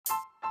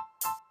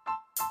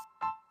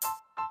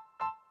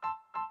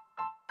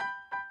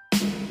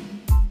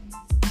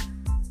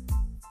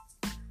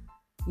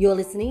You're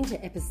listening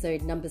to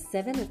episode number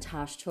 7 of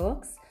Tarsh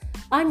Talks.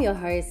 I'm your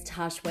host,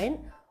 Tarsh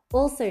Went,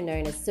 also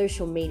known as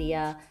social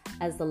media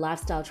as the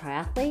lifestyle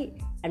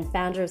triathlete and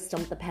founder of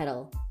Stomp the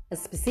Pedal, a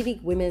specific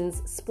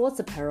women's sports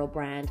apparel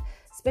brand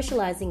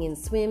specializing in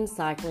swim,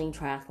 cycling,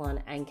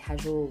 triathlon, and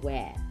casual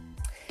wear.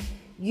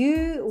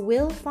 You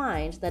will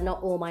find that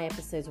not all my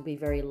episodes will be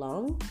very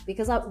long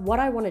because what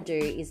I want to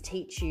do is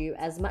teach you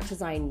as much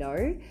as I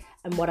know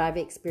and what I've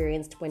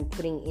experienced when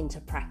putting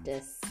into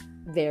practice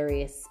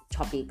various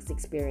topics,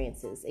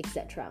 experiences,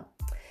 etc.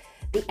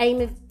 The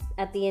aim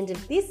at the end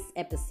of this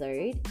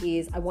episode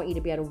is I want you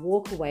to be able to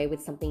walk away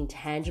with something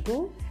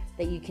tangible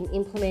that you can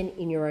implement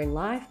in your own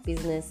life,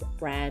 business,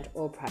 brand,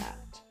 or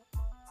product.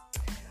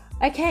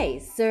 Okay,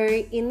 so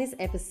in this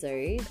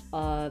episode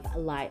of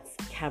Lights,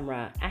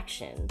 Camera,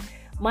 Action,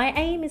 my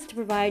aim is to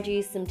provide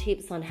you some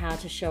tips on how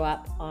to show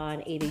up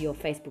on either your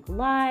Facebook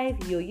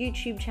Live, your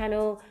YouTube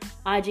channel,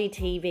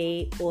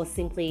 IGTV, or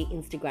simply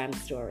Instagram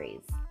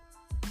stories.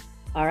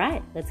 All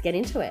right, let's get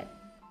into it.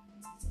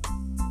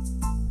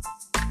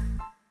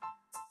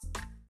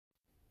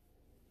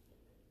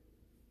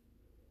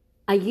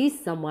 Are you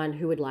someone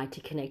who would like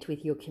to connect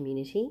with your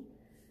community?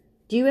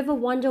 Do you ever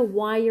wonder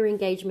why your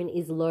engagement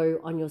is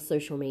low on your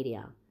social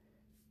media?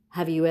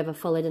 Have you ever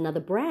followed another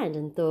brand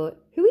and thought,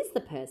 who is the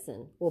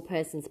person or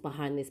persons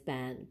behind this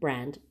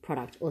brand,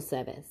 product, or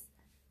service?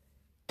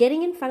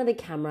 Getting in front of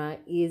the camera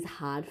is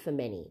hard for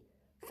many.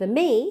 For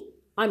me,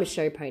 I'm a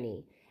show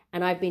pony,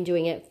 and I've been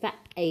doing it for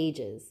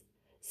ages.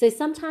 So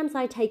sometimes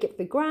I take it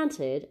for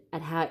granted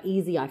at how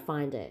easy I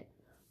find it.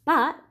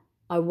 But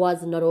I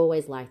was not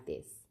always like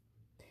this.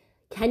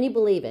 Can you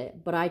believe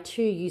it? But I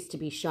too used to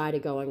be shy to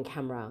go on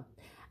camera.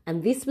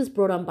 And this was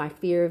brought on by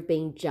fear of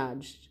being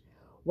judged.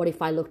 What if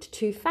I looked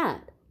too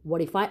fat? What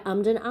if I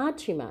ummed and ahed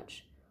too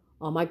much?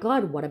 Oh my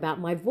God, what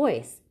about my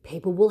voice?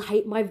 People will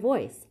hate my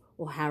voice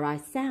or how I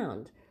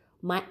sound.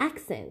 My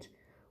accent.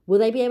 Will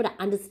they be able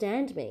to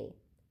understand me?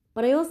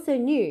 But I also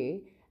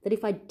knew that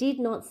if I did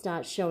not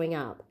start showing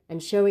up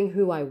and showing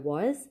who I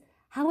was,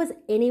 how was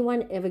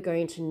anyone ever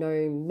going to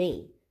know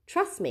me,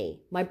 trust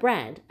me, my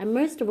brand, and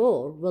most of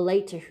all,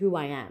 relate to who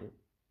I am?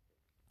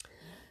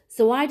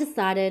 So I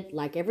decided,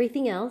 like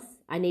everything else,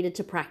 I needed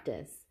to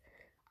practice.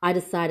 I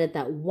decided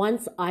that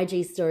once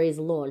IG Stories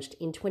launched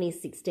in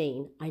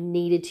 2016, I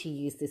needed to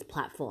use this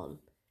platform.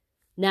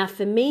 Now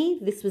for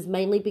me, this was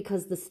mainly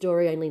because the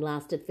story only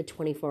lasted for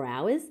 24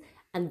 hours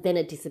and then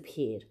it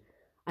disappeared.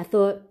 I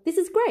thought, this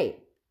is great.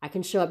 I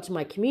can show up to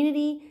my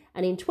community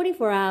and in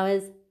 24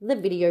 hours, the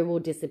video will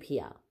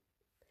disappear.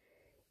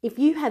 If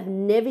you have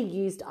never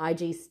used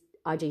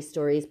IG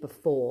Stories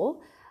before,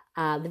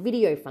 the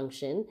video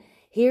function,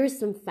 here are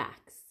some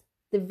facts.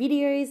 The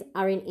videos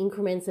are in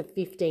increments of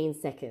 15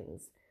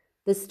 seconds.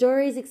 The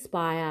stories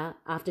expire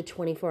after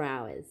 24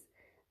 hours.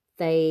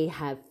 They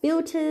have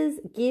filters,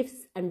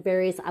 GIFs, and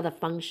various other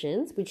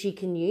functions which you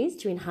can use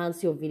to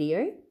enhance your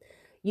video.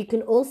 You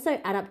can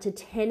also add up to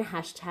 10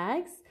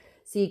 hashtags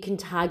so you can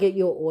target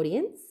your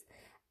audience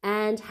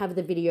and have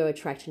the video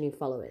attract new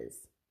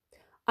followers.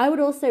 I would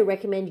also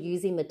recommend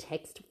using the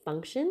text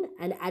function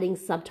and adding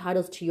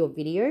subtitles to your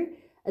video,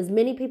 as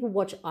many people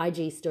watch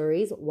IG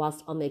stories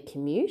whilst on their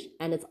commute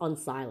and it's on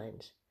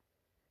silent.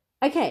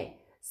 Okay,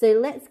 so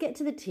let's get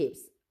to the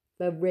tips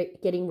for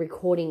getting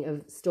recording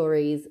of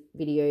stories,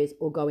 videos,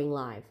 or going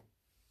live.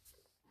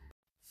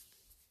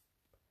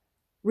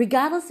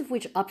 Regardless of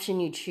which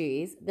option you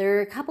choose, there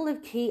are a couple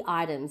of key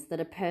items that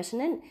are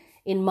pertinent,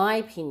 in my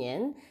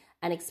opinion,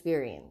 and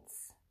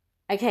experience.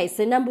 Okay,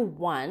 so number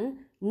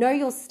 1, know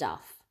your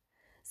stuff.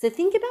 So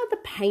think about the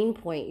pain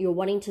point you're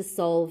wanting to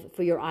solve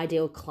for your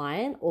ideal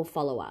client or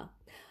follower.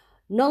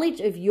 Knowledge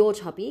of your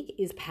topic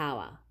is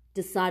power.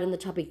 Decide on the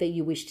topic that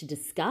you wish to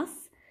discuss,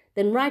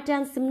 then write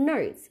down some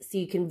notes so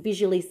you can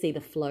visually see the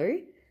flow,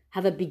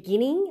 have a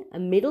beginning, a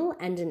middle,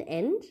 and an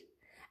end,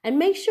 and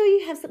make sure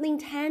you have something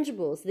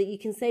tangible so that you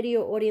can say to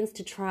your audience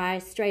to try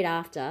straight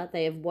after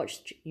they have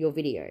watched your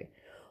video.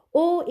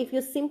 Or if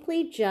you're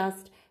simply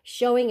just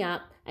showing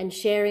up and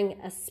sharing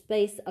a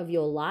space of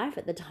your life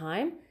at the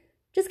time,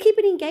 just keep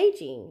it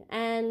engaging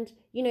and,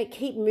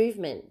 keep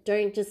movement.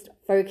 Don't just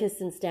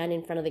focus and stand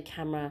in front of the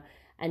camera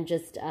and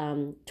just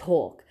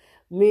talk.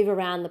 Move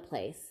around the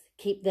place.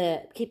 Keep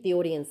the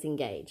audience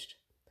engaged.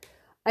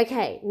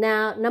 Okay,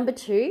 now number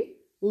 2,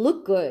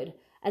 look good.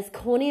 As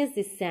corny as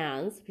this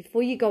sounds,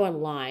 before you go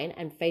online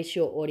and face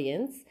your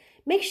audience,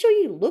 make sure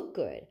you look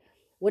good.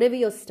 Whatever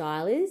your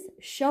style is,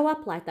 show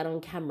up like that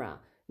on camera.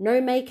 No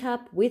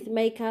makeup, with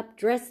makeup,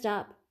 dressed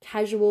up,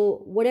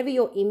 casual, whatever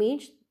your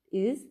image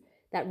is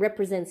that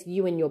represents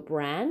you and your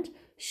brand,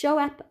 show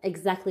up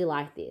exactly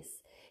like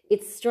this.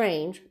 It's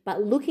strange,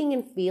 but looking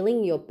and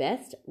feeling your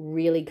best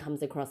really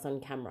comes across on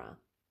camera.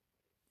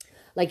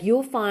 Like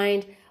you'll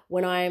find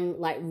when I'm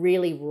like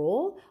really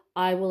raw,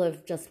 I will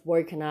have just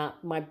woken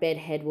up, my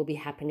bedhead will be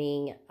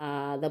happening,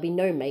 there'll be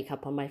no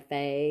makeup on my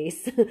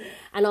face,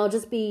 and I'll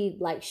just be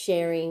like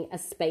sharing a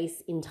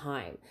space in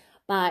time.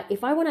 But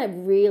if I want to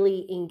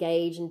really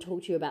engage and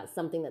talk to you about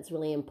something that's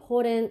really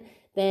important,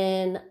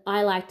 then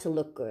I like to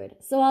look good.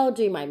 So I'll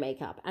do my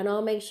makeup and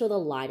I'll make sure the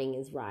lighting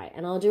is right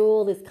and I'll do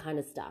all this kind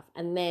of stuff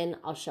and then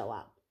I'll show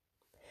up.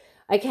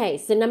 Okay,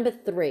 so number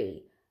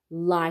 3,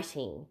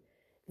 lighting.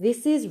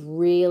 This is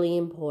really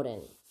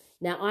important.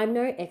 Now, I'm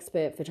no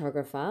expert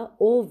photographer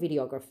or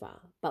videographer,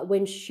 but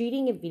when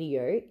shooting a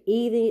video,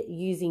 either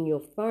using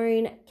your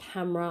phone,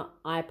 camera,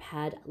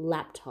 iPad,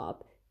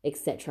 laptop,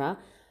 etc.,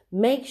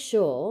 make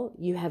sure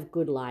you have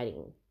good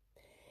lighting.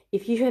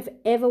 If you have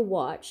ever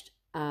watched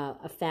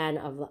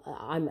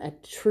I'm a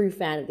true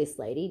fan of this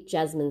lady,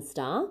 Jasmine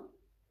Star.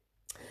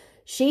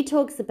 She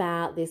talks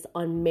about this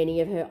on many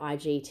of her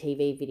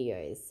IGTV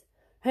videos.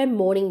 Her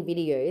morning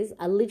videos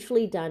are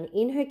literally done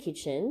in her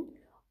kitchen,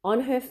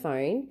 on her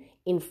phone,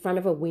 in front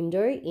of a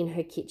window in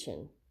her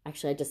kitchen.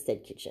 Actually, I just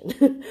said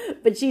kitchen.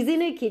 But she's in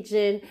her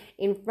kitchen,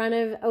 in front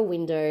of a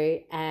window,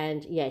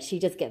 and yeah, she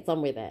just gets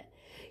on with it.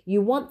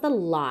 You want the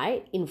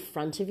light in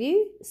front of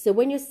you. So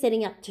when you're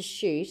setting up to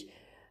shoot,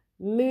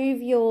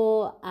 move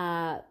your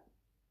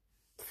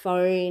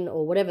phone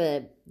or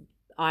whatever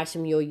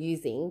item you're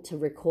using to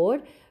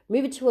record,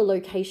 move it to a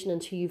location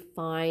until you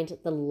find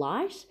the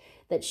light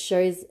that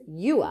shows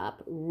you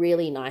up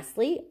really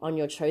nicely on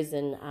your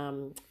chosen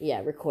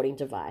recording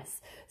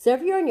device. So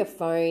if you're on your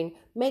phone,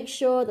 make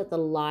sure that the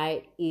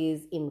light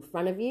is in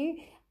front of you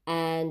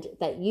and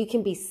that you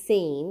can be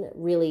seen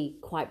really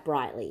quite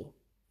brightly.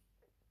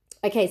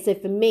 Okay, so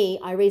for me,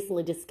 I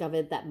recently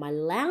discovered that my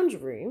lounge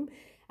room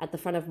at the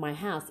front of my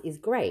house is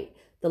great.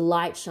 The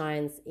light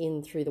shines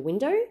in through the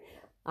window.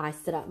 I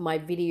set up my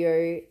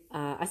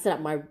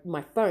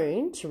my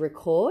phone to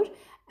record,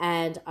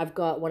 and I've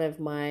got one of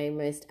my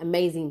most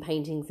amazing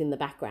paintings in the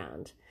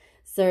background.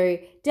 So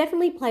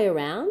definitely play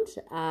around.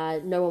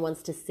 No one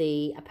wants to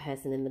see a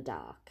person in the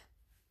dark.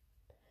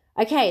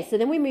 Okay, so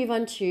then we move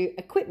on to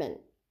equipment.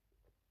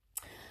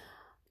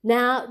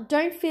 Now,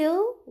 don't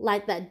feel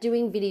like that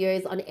doing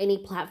videos on any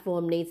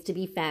platform needs to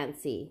be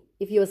fancy.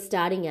 If you're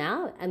starting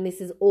out and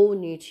this is all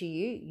new to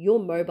you, your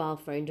mobile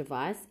phone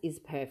device is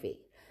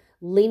perfect.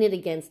 Lean it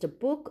against a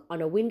book on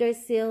a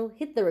windowsill,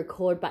 hit the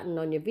record button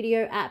on your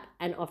video app,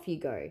 and off you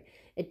go.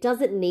 It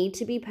doesn't need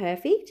to be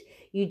perfect.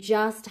 You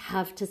just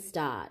have to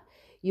start.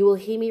 You will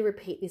hear me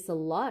repeat this a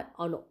lot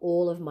on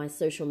all of my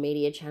social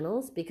media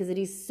channels because it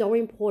is so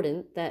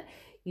important that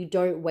you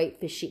don't wait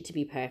for shit to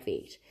be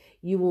perfect.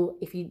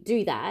 If you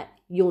do that,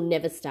 you'll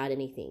never start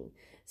anything.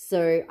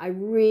 So I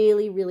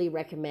really, really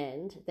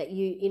recommend that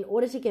you, in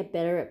order to get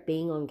better at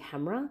being on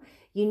camera,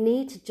 you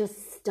need to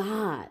just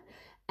start.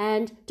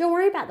 And don't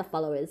worry about the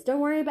followers. Don't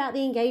worry about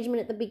the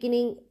engagement at the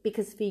beginning,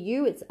 because for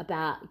you, it's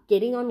about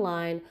getting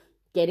online,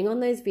 getting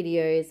on those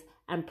videos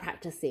and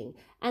practicing.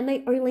 And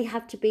they only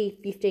have to be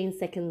 15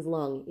 seconds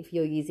long if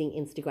you're using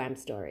Instagram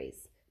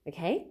stories.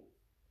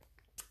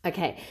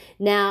 Okay,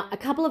 now a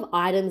couple of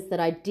items that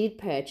I did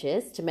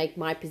purchase to make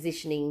my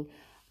positioning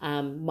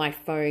my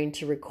phone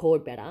to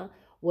record better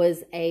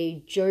was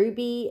a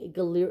Joby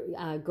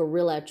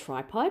Gorilla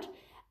tripod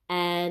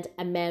and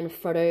a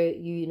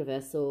Manfrotto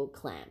universal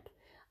clamp.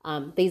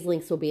 These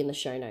links will be in the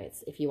show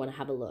notes if you want to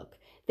have a look.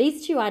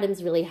 These 2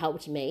 items really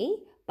helped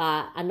me,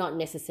 but are not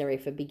necessary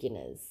for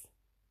beginners.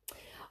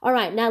 All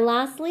right, now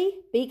lastly,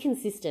 be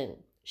consistent.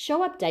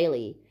 Show up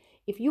daily.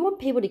 If you want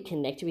people to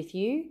connect with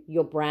you,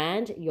 your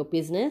brand, your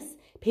business,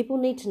 people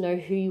need to know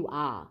who you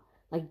are,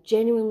 like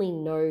genuinely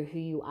know who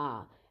you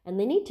are, and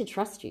they need to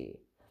trust you.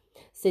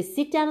 So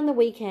sit down on the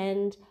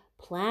weekend,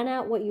 plan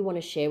out what you want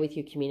to share with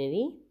your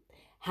community.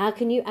 How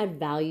can you add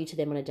value to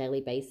them on a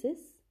daily basis?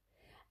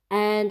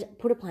 And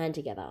put a plan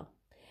together.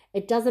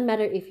 It doesn't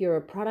matter if you're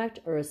a product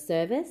or a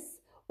service,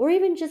 or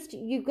even just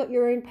you've got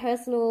your own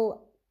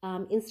personal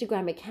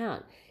Instagram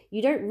account.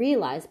 You don't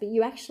realize, but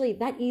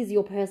that is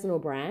your personal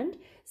brand.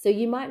 So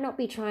you might not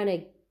be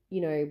trying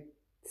to,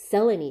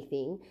 sell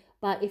anything,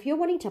 but if you're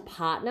wanting to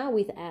partner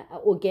with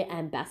or get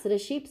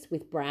ambassadorships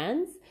with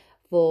brands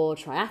for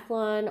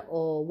triathlon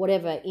or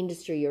whatever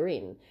industry you're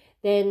in,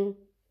 then,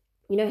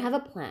 have a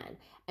plan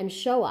and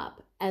show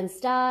up and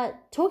start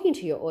talking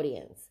to your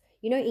audience,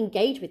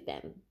 engage with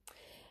them.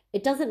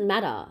 It doesn't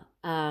matter.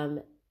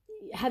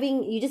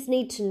 You just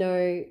need to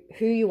know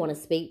who you want to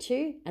speak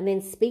to and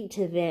then speak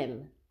to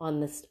them on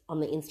the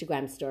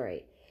Instagram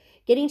story.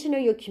 Getting to know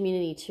your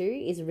community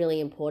too is really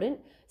important.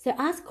 So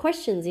ask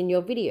questions in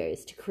your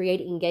videos to create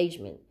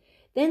engagement.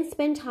 Then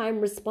spend time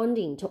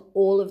responding to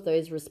all of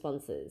those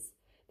responses.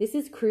 This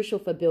is crucial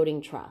for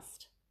building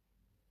trust.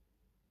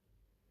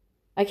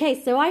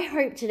 Okay, so I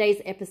hope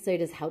today's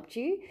episode has helped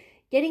you.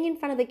 Getting in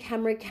front of the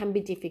camera can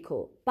be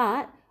difficult,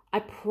 but I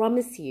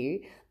promise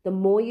you, the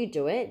more you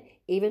do it,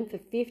 even for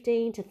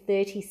 15 to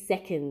 30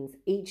 seconds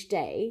each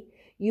day,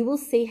 you will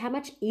see how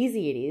much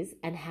easier it is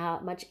and how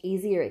much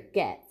easier it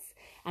gets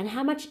and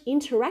how much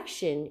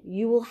interaction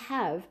you will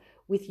have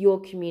with your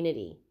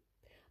community.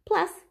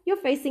 Plus, you're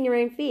facing your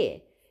own fear.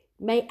 It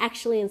may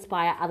actually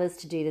inspire others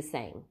to do the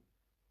same.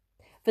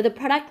 For the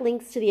product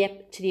links to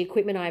the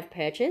equipment I've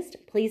purchased,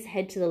 please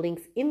head to the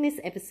links in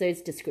this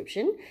episode's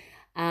description.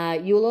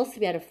 You will also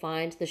be able to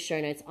find the show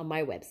notes on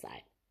my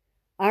website.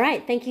 All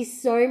right. Thank you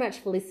so much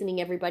for listening,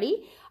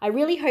 everybody. I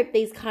really hope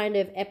these kind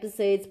of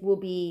episodes will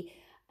be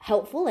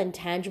helpful and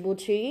tangible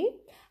to you.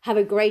 Have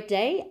a great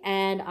day,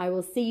 and I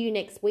will see you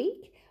next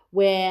week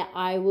where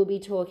I will be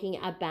talking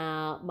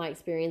about my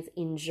experience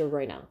in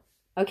Girona.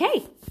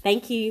 Okay.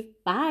 Thank you.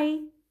 Bye.